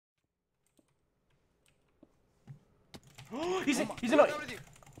he's in.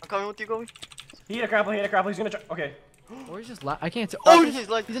 I'm coming with you, Gobi. He hit a grapple. He's gonna try. Okay. Or he's just I can't. Oh, he's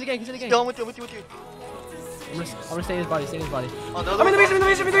like. He's in the gang. He's in the gang. Going with you. I'm gonna stay in his body. Oh, I'm in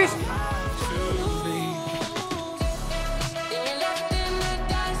the base.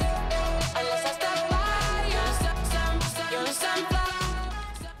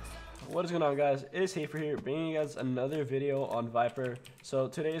 What is going on, guys? It's HateFoo here, bringing you guys another video on Viper. So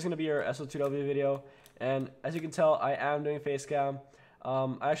today is going to be our SOTW video, and as you can tell, I am doing FACECAM.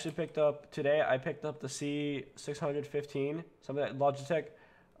 I actually picked up the C615, something like Logitech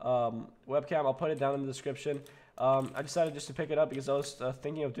webcam. I'll put it down in the description. I decided just to pick it up because I was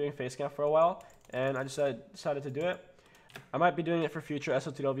thinking of doing FaceCam for a while, and I decided to do it. I might be doing it for future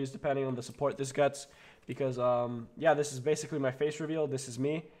SOTWs depending on the support this gets, because yeah, this is basically my face reveal. This is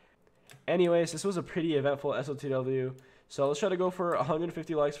me. Anyways, this was a pretty eventful SOTW, so let's try to go for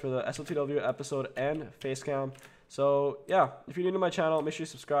 150 likes for the SOTW episode and FaceCam. So yeah, if you're new to my channel, make sure you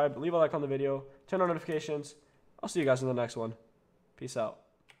subscribe, leave a like on the video, turn on notifications. I'll see you guys in the next one. Peace out.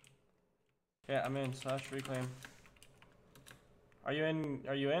 Yeah, I'm in / reclaim. Are you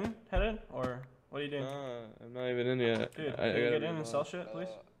in headed, or what are you doing? I'm not even in yet. Dude, can you get in and sell shit, please?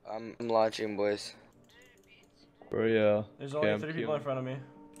 I'm launching, boys. Bro, yeah. There's only 3 people in front of me.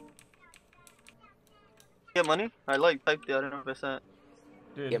 Get money? I like typed the other percent.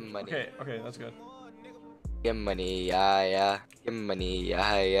 Dude, Get money. Okay, that's good. Get money, yeah. Get money,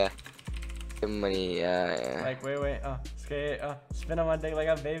 yeah. Get money, yeah. Like, wait, skate, spin on my dick like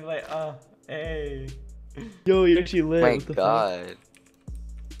a baby, like, hey. Yo, you actually lit. My what the God. Fuck?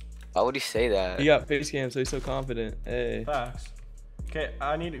 Why would he say that? He got face cam, so he's so confident. Hey. Facts. Okay,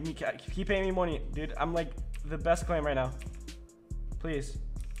 I need, keep paying me money, dude. I'm like the best claim right now. Please.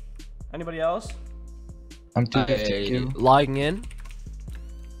 Anybody else? I'm too logging in.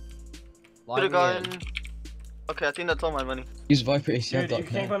 Could've gotten. Okay, I think that's all my money. Use Viper ACF. Dude, you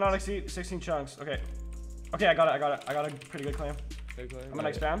can't go not exceed 16 chunks. Okay, I got it. I got a pretty good claim. I'm gonna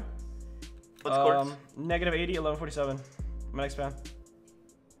expand. What's scores? Negative 80, 1147. I'm gonna expand.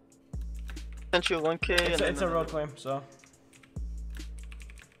 Sent you 1K. It's a road claim, so.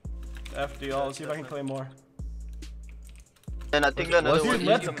 FD all. Let's see if I can claim more. And I think another one. Dude,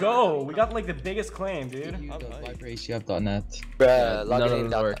 let's go. We got like the biggest claim, dude. ViperACF.net. Bruh, None of logging in.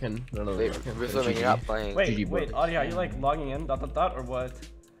 them's working. None of Wait, them's working. Refilming, you're not playing. Wait, Audie, are you like logging in, or what?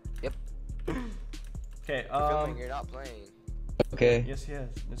 Yep. Okay, Refilming, you're not playing. Okay. Yes, he is.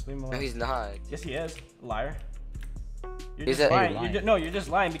 Just leave him No, alone. he's not. Yes, he is. Liar. You're He's just lying. lying. You're just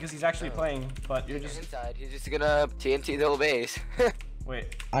lying because he's actually playing, but you're He's just. inside. He's just gonna TNT the whole base.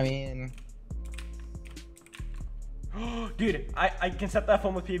 Wait. I mean, Dude, I can set that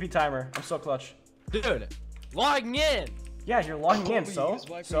phone with PvP timer. I'm so clutch. Dude, logging in. Yeah, you're logging in, so?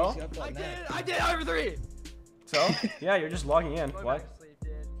 I did over 3. So? Yeah, you're just logging in. What?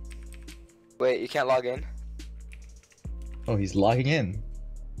 Wait, you can't log in? oh, he's logging in. ...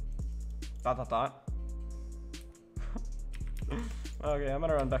 Okay, I'm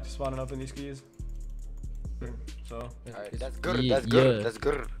gonna run back to spawn and open these keys. So. Alright, that's good. Yeah. That's good. That's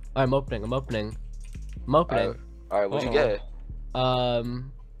good. I'm opening. Alright, what'd you get?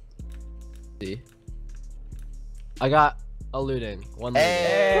 See. I got a looting. One looting.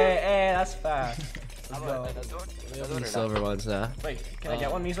 Hey, that's fast. Let's go. The silver ones now. Wait, can I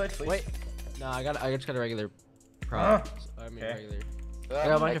get one measly, please? Wait. No, I just got a regular prop. I mean Okay. regular. I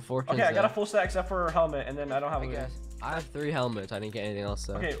got a bunch of fortunes. Okay, I got a full set except for helmet, and then I don't have a looting. I have 3 helmets. I didn't get anything else.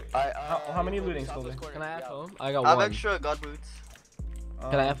 So. Okay, how many lootings, Colby? Can I have home? I got I have 1. extra god boots.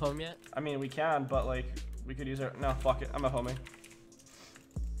 Can I have home yet? I mean, we can, but like, we could use it. No, fuck it. I'm at homing.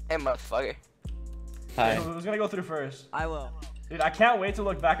 Hey, motherfucker. Hi. Okay, who's gonna go through first? I will. Dude, I can't wait to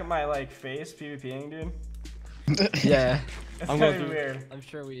look back at my like face PvPing, dude. Yeah. It's I'm gonna going be through. weird. I'm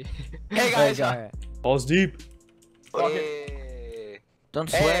sure we. Hey, guys. Alright. Balls deep. Fuck Hey. Don't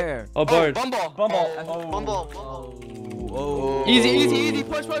Hey. swear. Oh, Bard. Bumble. Bumble. Bumble. Oh. Easy.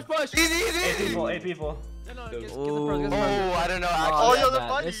 Push. Easy. 8 people. No, Get get the pros, get the pros. Oh, I don't know. Oh, yo, yeah, they're that-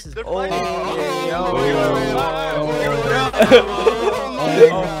 fighting. this is- They're Oh, fighting.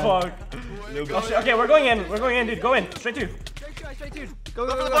 Oh fuck. Oh shit. Okay, we're going in, dude. Go in. Straight to. Straight dude. Go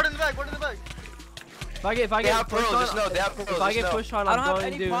to the board in the back. Board in the back. If I get They have pushed pros. on, Just know they have pros. if I get pushed on, I I'm don't have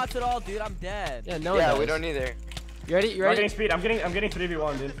going any to. pots at all, dude. I'm dead. Yeah, no. Yeah, one we does. don't either. You ready? You I'm ready? getting speed. I'm getting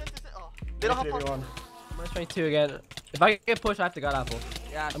 3v1, dude. They don't have 3v1. pots. I'm gonna 22 again. If I get pushed, I have to god apple.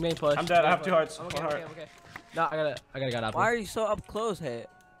 Yeah. I'm getting pushed. I'm dead. I have 2 hearts. I'm 1 okay, heart. I'm okay. No, I gotta god apple. Why are you so up close, Hate?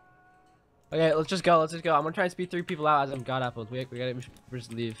 Okay, let's just go. I'm gonna try and speed 3 people out as I'm god apples. We should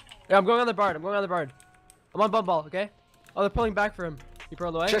just leave. Yeah, I'm going on the bard. I'm on Bumble, okay? Oh, they're pulling back for him. You pro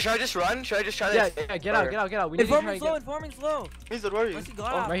the way? Should I just run? Should I just try Yeah, to? yeah, get out. We need to try Informing to slow, get... informing slow. Mr. where are you? What's he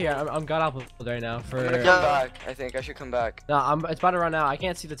got? Oh, right here. I'm god apple right now for... I'm gonna Yeah. come back. I think I should come back. No, it's about to run out. I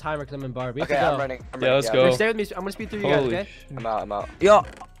can't see the timer because I'm in bar. We have Okay, to go. I'm running. Yeah, let's go. Rick, stay with me. I'm gonna speed through you guys, Holy okay? shit. I'm out. Yo,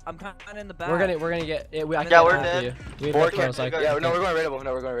 I'm kind of in the back. We're gonna get it. I Yeah, can't we're after dead. you. We have Four no kills, can't like, take Yeah, no, we're going raidable.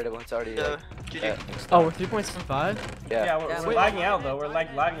 No, we're going raidable. It's already. Yeah. Yeah. GG. Oh, we're 3.75? Yeah. Yeah, we're lagging out though. We're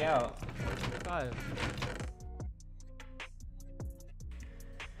like lagging out. 5.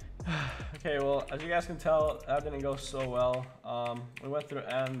 Okay, well, as you guys can tell, that didn't go so well. We went through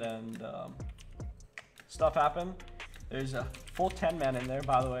end and stuff happened. There's a full 10 man in there,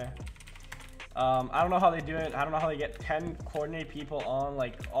 by the way. I don't know how they do it. I don't know how they get 10 coordinated people on,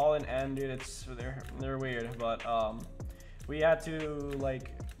 like, all in end, dude. They're weird, but we had to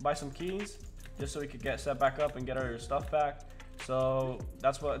like buy some keys just so we could get set back up and get our stuff back. So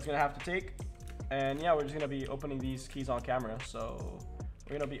that's what it's gonna have to take. And yeah, we're just gonna be opening these keys on camera. So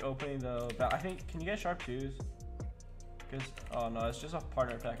we're gonna be opening the. I think. Can you get sharp 2s? Because oh no, it's just a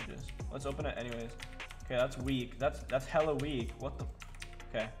partner packages. Let's open it anyways. Okay, that's weak. That's hella weak. What the?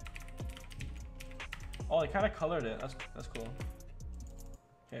 Okay. Oh, they kind of colored it. That's cool.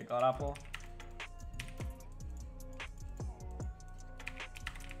 Okay, got apple.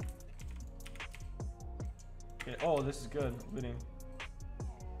 Okay. Oh, this is good. Looting.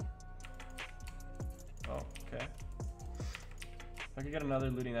 Oh, okay. If I could get another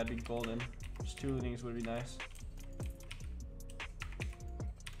looting, that'd be golden. Just 2 lootings would be nice.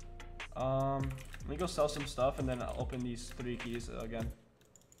 Let me go sell some stuff and then I'll open these 3 keys again.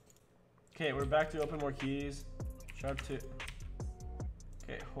 Okay, we're back to open more keys. Sharp 2.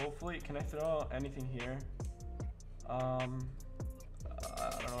 Okay, hopefully, can I throw anything here? I don't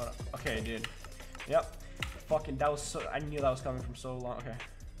know what. Okay, dude. Yep. Fucking, that was so. I knew that was coming from so long. Okay.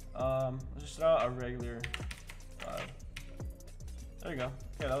 Let's just throw out a regular. There you go.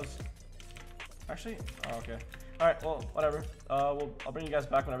 Okay, that was. Actually, oh, okay. All right. Well, whatever. I'll bring you guys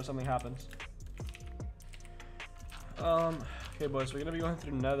back whenever something happens. Okay, boys, we're gonna be going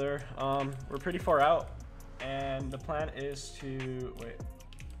through Nether. We're pretty far out, and the plan is to wait.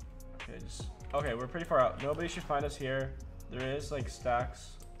 Okay, we're pretty far out. Nobody should find us here. There is like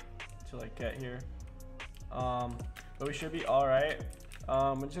stacks to like get here, but we should be all right.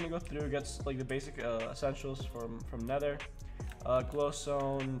 We're just gonna go through, get like the basic essentials from Nether.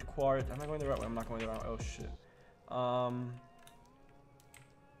 Glowstone, quartz. Am I going the right way? I'm not going the right way. Oh shit.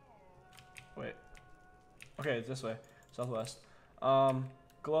 Wait. Okay, it's this way. Southwest.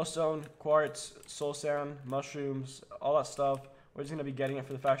 Glowstone, quartz, soul sand, mushrooms, all that stuff. We're just gonna be getting it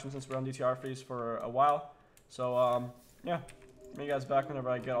for the faction since we're on DTR freeze for a while. So yeah, bring you guys back whenever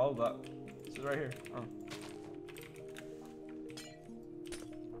I get all of that. This is right here. Oh.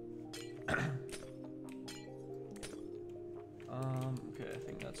 Okay, I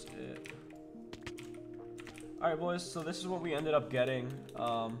think that's it. All right, boys. So this is what we ended up getting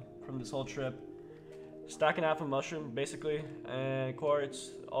from this whole trip. Stack and a half of mushroom, basically, and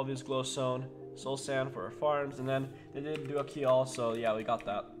quartz, all these glowstone, soul sand for our farms, and then they did do a key all, so yeah, we got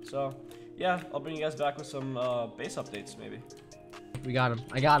that. So yeah, I'll bring you guys back with some base updates, maybe. We got him.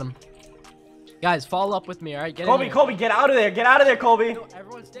 I got him. Guys, follow up with me, alright? Colby, get out of there! Get out of there, Colby! No,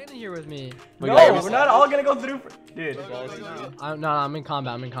 everyone's standing here with me. No, we're not all gonna go through. Dude. No, I'm in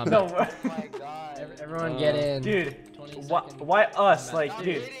combat. I'm in combat. No. Oh my god. Everyone get in. Dude, 20 why us? Like, I'm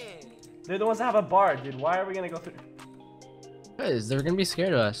dude, waiting. they're the ones that have a bar, dude. Why are we gonna go through? Guys, they're gonna be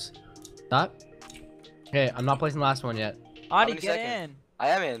scared of us. Stop. Okay, I'm not placing the last one yet. Audie, many get seconds? in. I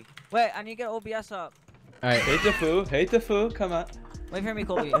am in. Wait, I need to get OBS up. Alright, HateFoo, come on. Wait for me,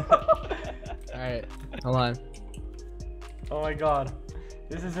 Colby. alright. Hold on. Oh my god,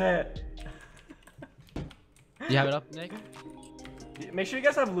 this is it. You have it up, Nick? Make sure you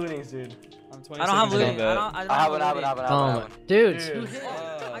guys have lootings, dude. I'm 20 I don't have seconds looting. in I don't I have have looting. one. Dude. Dude.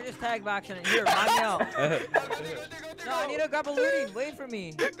 I just tagged back in it. Here, remind me out. No, I need to grab a looting. Wait for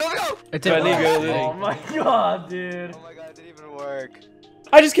me. Go, go! It's Do I need it. go Oh looting? my god, dude. Oh my god, it didn't even work.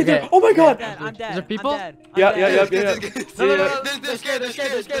 I just get there. Okay. Oh my I'm god. dead. I'm dead. Is there people? I'm dead. I'm Yeah, dead. yeah. They're scared, they're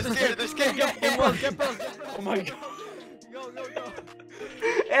scared, they're scared. Oh my god.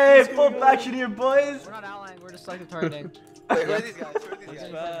 Hey, full faction here, boys. We're not outlining, we're just selective targeting. Wait, who are these guys? Who are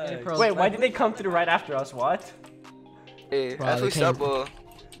these guys? Pros. Wait, why did they come through right after us? What? Hey, Bro, that's they what's came- up, bro.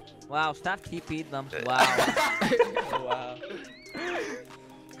 Wow, staff TP'd them. Wow. Oh wow.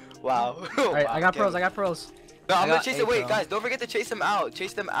 Wow. Alright, Wow, I got okay. pros, I got pros. No, I'm I gonna got chase eight, it. Wait, bro. guys, don't forget to chase them out.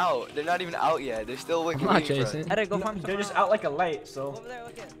 Chase them out. They're not even out yet. They're still I'm waiting. not for us. chasing. Head go farm They're just out like a light, so. Over there,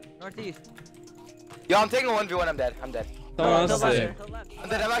 look at northeast. Yo, I'm taking a 1v1. I'm dead. I'm dead. Someone else To the is left, there. to the left. I'm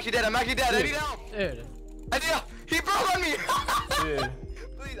dead. I'm actually dead. I'm actually dead. I need help. Dude. I need help. He broke on me! Dude,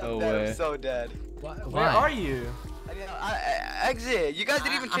 Please, No I'm dead. way. I'm so dead. where are you? I exit. You guys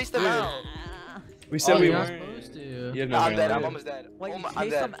didn't even chase them out. We said Oh, we you're not weren't. supposed to. You have No, no I'm dead. I'm right. almost dead. Wait, Oh you my, I'm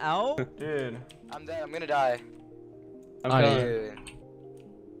chased dead. them out? Dude. I'm dead. I'm gonna die. I'm Oh, coming. yeah. Dude.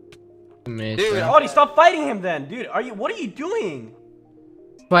 Mate, Dude, bro. Audie, stop fighting him then, dude. What are you doing?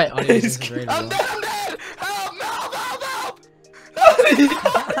 Wait, Audie, this is He's- great. I'm dead. I'm dead. Help! Help!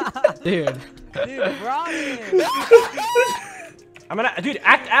 Help! Dude. Dude, Brian! I'm gonna, dude,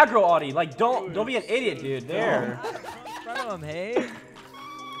 act aggro, Audie. Like, don't be an idiot, dude. There. In front of him, hey?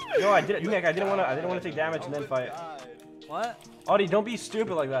 No, I didn't, Nick. I didn't wanna take damage and then fight. What? Audie, don't be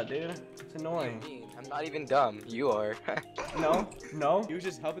stupid like that, dude. It's annoying. I'm not even dumb. You are. No, He was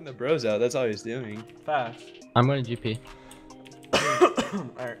just helping the bros out. That's all he was doing. fast. I'm going to GP.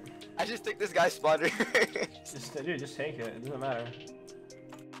 Alright, I just took this guy's spotter. just take it. It doesn't matter.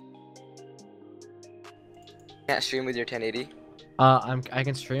 Can't stream with your 1080. I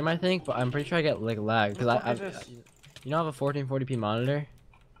can stream, I think, but I'm pretty sure I get like lag because What the I fuck is this? you know, I have a 1440p monitor.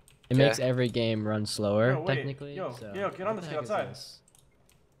 It Yeah. makes every game run slower, Yo, wait, technically. yo, so yo, get on what this, the get heck is outside. this?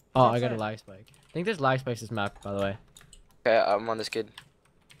 Oh, I got a outside. lag spike. I think there's lag spikes this map, by the way. Okay, I'm on this kid.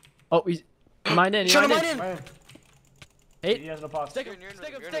 Oh, he's mine in. Shut him Mine in. in. Ryan, Hey, he has no pots. stick him, You're in stick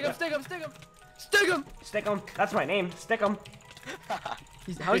him, the- stick him, stick him, stick him, stick him. Stick him. That's my name. Stick him.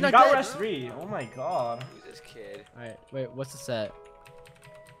 He's Dude, how he's you not got dead, rest bro? 3. Oh my god. Who's this kid? All right, wait, what's the set?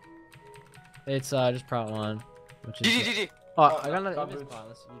 It's just Prot 1, which is. GG. Oh, Oh, I got another got image boots. spot.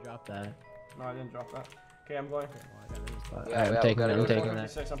 Let's you drop that. No, I didn't drop that. Okay, I'm going. Okay, well, I got an image spot. Yeah, Alright, yeah, I'm taking gotta that. I'm go. taking that.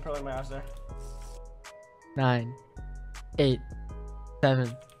 56, I'm pulling my ass there. 9, 8,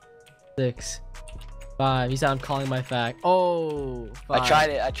 7, 6, 5. He said I'm calling my fact. Oh, 5,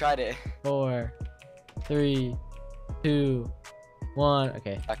 I tried it. 4, 3, 2, 1.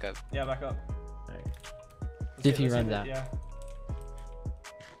 Okay. Back up. Yeah, back up. Alright. Let's See if see- he let's see runs the- out. Yeah,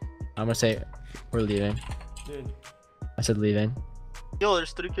 I'm gonna say we're leaving. dude. I said leaving. Yo,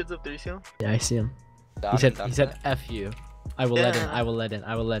 there's 3 kids up there, you see him? Yeah, I see him. Down, He said down, he said down. F you. I will let in. Yeah. I will let in.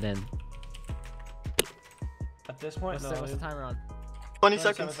 I will let in. At this point, What's, no, what's the dude. timer on? 20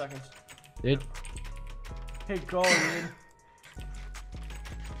 27 seconds. Dude, Hey, go, dude.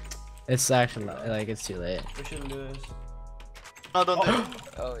 it's actually like it's too late. We shouldn't do this. No, don't do it.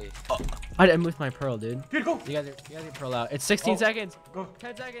 Oh, wait. I moved my pearl, dude. Dude, go. You guys are pearl out. It's 16 Oh. seconds. Go.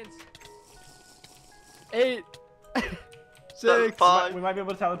 10 seconds. 8. 7, 6. 5. We might be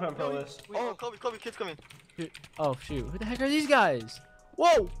able to teleport and pro this. Oh, Kobe, kids coming. Oh shoot! Who the heck are these guys?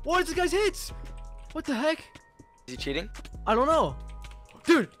 Whoa! What is this guy's hits? What the heck? Is he cheating? I don't know.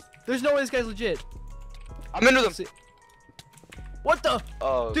 Dude, there's no way this guy's legit. I'm into them. See- What the?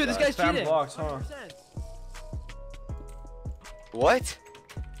 Oh, Dude, this God. guy's Spam cheating. blocks, huh? 100%. What?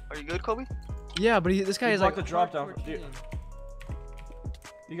 Are you good, Kobe? Yeah, but this guy He is like blocked the drop down. hardcore Dude. cheating.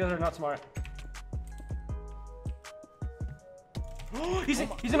 You guys are not smart. he's in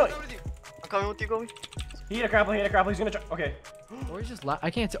a, I'm coming with you, Kobe. he hit a grapple, he's gonna try. Okay. Or he's just I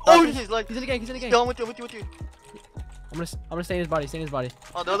can't tell. Oh, Oh, he's like, he's in the gang. He's in the gang. yo, I'm with you. I'm gonna stay in his body. Stay in his body.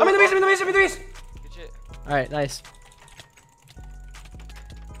 Oh, the other I'm in the one. base, I'm in the base. Good shit. All right, nice.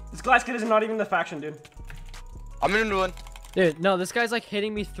 This glass kid is not even the faction, dude. I'm into one. Dude, no, this guy's like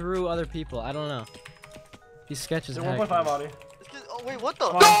hitting me through other people. I don't know. He sketches. They're 1.5 Audi. This kid- Oh, wait, what the?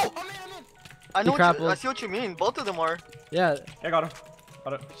 Come on. No! I'm in. I know He what you, I crappled. see what you mean. Both of them are. Yeah, Yeah, got him.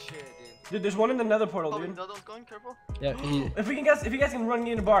 Got it. Good shit, dude. Dude, there's one in the nether portal, Kobe, dude. the other one's going, careful. yeah. If you guys can run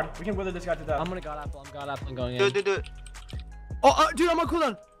me in the bard, we can wither this guy to death. I'm gonna god apple. I'm god apple and going Do in. it, do it. Oh, dude, I'm on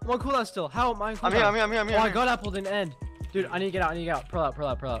cooldown. I'm on cooldown still. How am I on cooldown? I'm here. Oh, I got apple didn't end. Dude, I need to get out. I need to get out. Pearl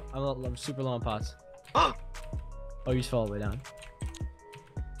out. I'm super low on pots. Oh, you just fell all the way down.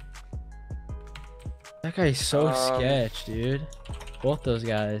 That guy is so sketch, dude. Both those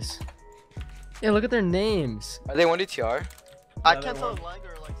guys. Yeah, look at their names. Are they 1DTR? I Yeah, can't they tell were. if lag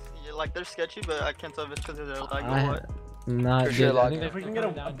or like, yeah, like they're sketchy, but I can't tell if it's because they're lag I or what. not For sure good. I lock think it. If we can they're get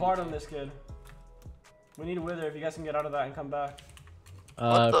coming a down bard deep. on this kid. We need a wither if you guys can get out of that and come back.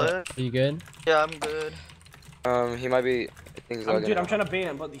 What the Okay. heck? Are you good? Yeah, I'm good. He might be. I think he's logging Dude, I'm out. trying to bait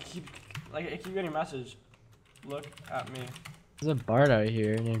him, but I keep getting a message. Look at me. There's a bard out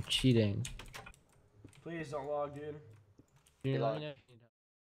here named Cheating. Please don't log, dude. Dude, He let me logged. know.